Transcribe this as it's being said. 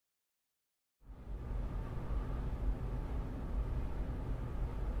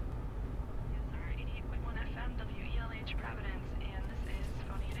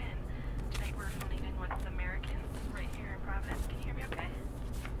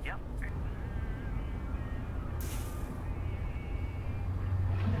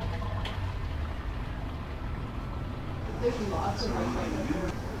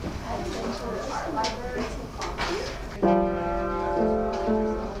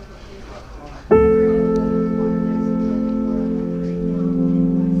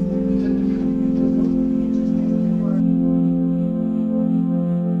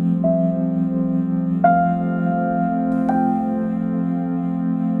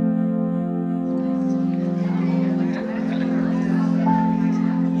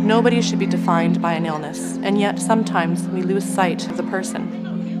Nobody should be defined by an illness, and yet sometimes we lose sight of the person.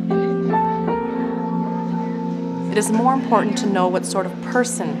 It is more important to know what sort of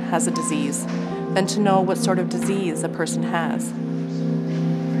person has a disease than to know what sort of disease a person has.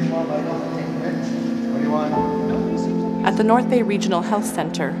 At the North Bay Regional Health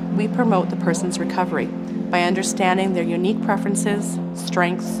Centre, we promote the person's recovery by understanding their unique preferences,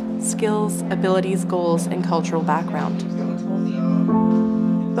 strengths, skills, abilities, goals, and cultural background.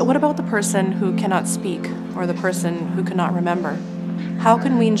 But what about the person who cannot speak or the person who cannot remember? How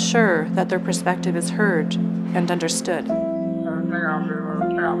can we ensure that their perspective is heard and understood?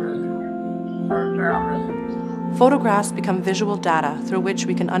 Photographs become visual data through which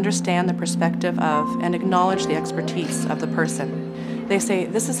we can understand the perspective of and acknowledge the expertise of the person. They say,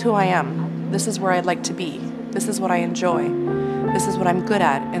 this is who I am, this is where I'd like to be, this is what I enjoy, this is what I'm good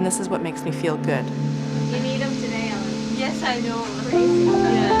at, and this is what makes me feel good. You need them today, Ellen. Yes, I know. Crazy.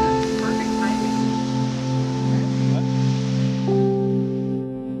 Yeah, perfect timing.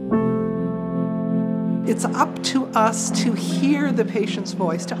 It's up to us to hear the patient's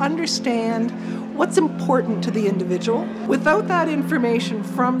voice, to understand what's important to the individual. Without that information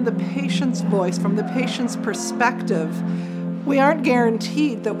from the patient's voice, from the patient's perspective, we aren't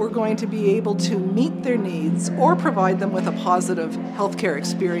guaranteed that we're going to be able to meet their needs or provide them with a positive healthcare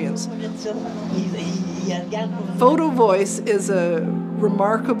experience. PhotoVOICE is a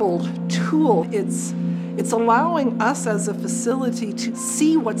remarkable tool. It's allowing us as a facility to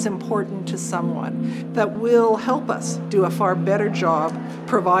see what's important to someone that will help us do a far better job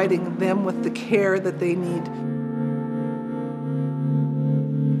providing them with the care that they need.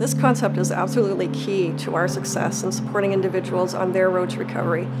 This concept is absolutely key to our success in supporting individuals on their road to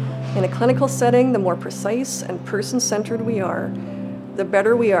recovery. In a clinical setting, the more precise and person-centered we are, the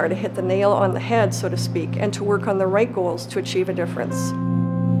better we are to hit the nail on the head, so to speak, and to work on the right goals to achieve a difference.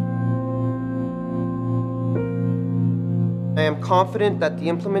 I am confident that the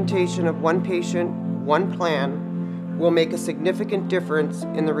implementation of one patient, one plan will make a significant difference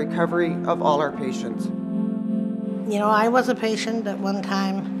in the recovery of all our patients. You know, I was a patient at one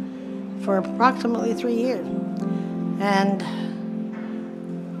time for approximately 3 years. And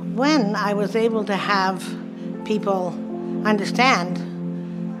when I was able to have people understand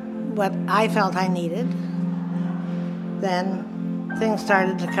what I felt I needed, then things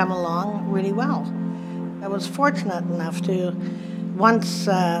started to come along really well. I was fortunate enough to, once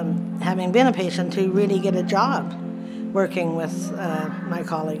having been a patient, to really get a job working with my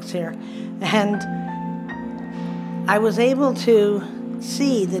colleagues here. And I was able to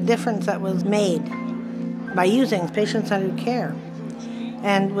see the difference that was made by using patient-centered care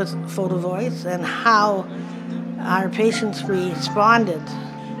and with PhotoVOICE, and how our patients responded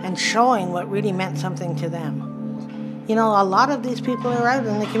and showing what really meant something to them. You know, a lot of these people are out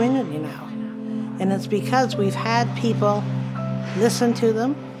in the community now, and it's because we've had people listen to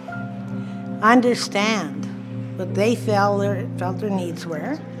them, understand what they felt their needs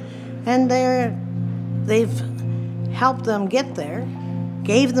were, and they've helped them get there,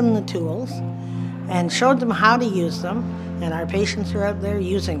 gave them the tools, and showed them how to use them, and our patients are out there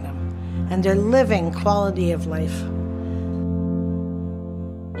using them, and they're living quality of life.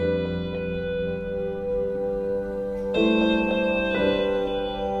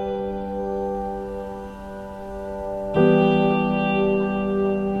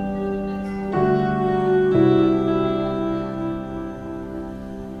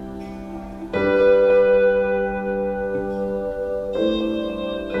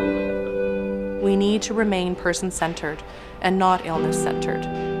 We need to remain person-centered and not illness-centered.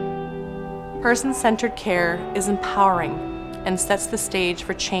 Person-centered care is empowering and sets the stage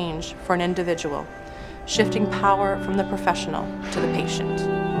for change for an individual, shifting power from the professional to the patient.